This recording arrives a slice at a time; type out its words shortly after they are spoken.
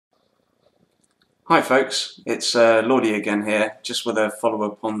Hi folks, it's Lordy again here, just with a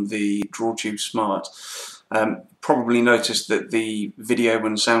follow-up on the Drawtube Smart. Probably noticed that the video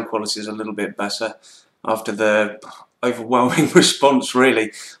and sound quality is a little bit better after the overwhelming response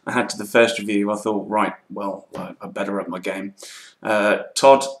really I had to the first review. I thought, right, well, I better up my game.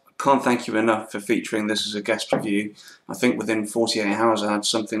 Todd, can't thank you enough for featuring this as a guest review. I think within 48 hours I had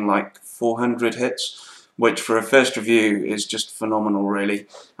something like 400 hits, which for a first review is just phenomenal really.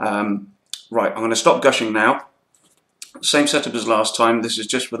 Right, I'm going to stop gushing now. Same setup as last time. This is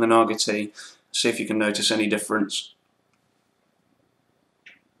just with an Argotee. See if you can notice any difference.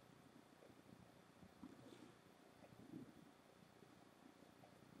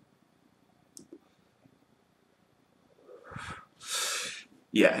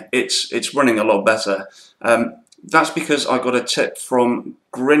 Yeah, it's running a lot better. That's because I got a tip from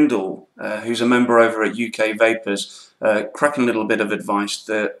Grindle, who's a member over at UK Vapers, cracking a little bit of advice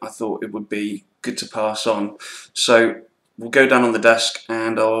that I thought it would be good to pass on. So we'll go down on the desk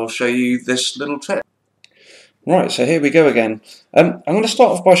and I'll show you this little tip. Right, so here we go again. I'm going to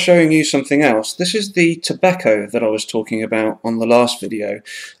start off by showing you something else. This is the tobacco that I was talking about on the last video.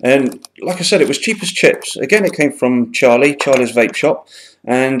 And like I said, it was cheap as chips. Again, it came from Charlie's Vape Shop,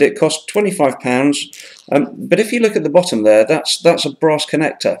 and it cost £25. But if you look at the bottom there, that's a brass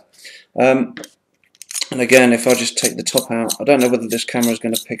connector. And again, if I just take the top out, I don't know whether this camera is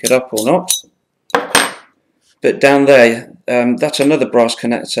going to pick it up or not. But down there, that's another brass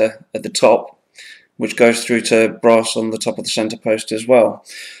connector at the top, which goes through to brass on the top of the centre post as well.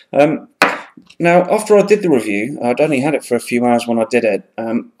 Now, after I did the review, I'd only had it for a few hours when I did it,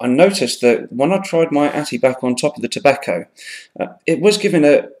 I noticed that when I tried my Atty back on top of the tobacco, it was giving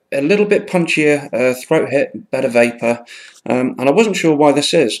a little bit punchier throat hit, better vapour, and I wasn't sure why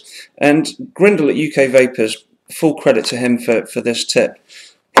this is. And Grindle at UK Vapers, full credit to him for this tip,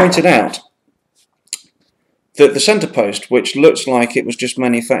 pointed out that the centre post, which looks like it was just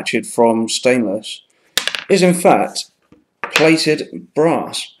manufactured from stainless, is in fact plated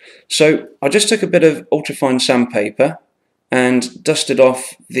brass. So I just took a bit of ultrafine sandpaper and dusted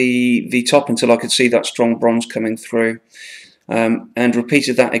off the top until I could see that strong bronze coming through, and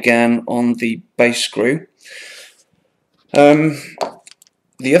repeated that again on the base screw. The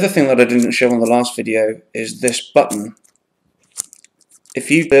other thing that I didn't show on the last video is this button. If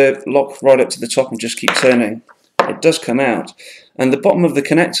you lock right up to the top and just keep turning, it does come out. And the bottom of the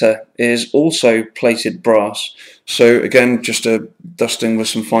connector is also plated brass. So again, just a dusting with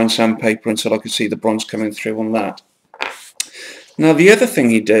some fine sandpaper until I could see the bronze coming through on that. Now the other thing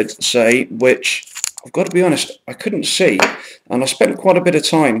he did say, which I've got to be honest, I couldn't see, and I spent quite a bit of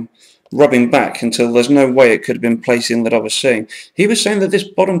time rubbing back until there's no way it could have been placing that I was seeing. He was saying that this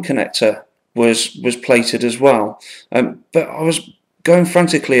bottom connector was plated as well, but I was going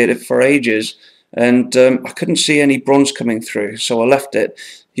frantically at it for ages, and I couldn't see any bronze coming through, so I left it.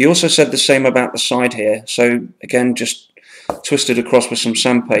 He also said the same about the side here, so again just twisted across with some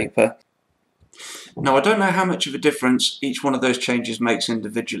sandpaper. Now I don't know how much of a difference each one of those changes makes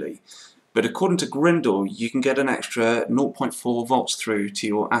individually, but according to Grindle you can get an extra 0.4 volts through to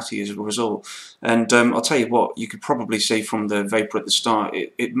your Atty as a result, and I'll tell you what, you could probably see from the vapour at the start,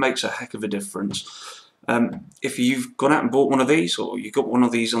 it makes a heck of a difference. If you've gone out and bought one of these, or you got one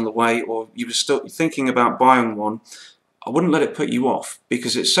of these on the way, or you were still thinking about buying one, I wouldn't let it put you off,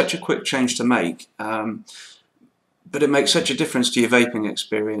 because it's such a quick change to make, but it makes such a difference to your vaping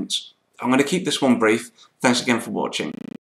experience. I'm going to keep this one brief. Thanks again for watching.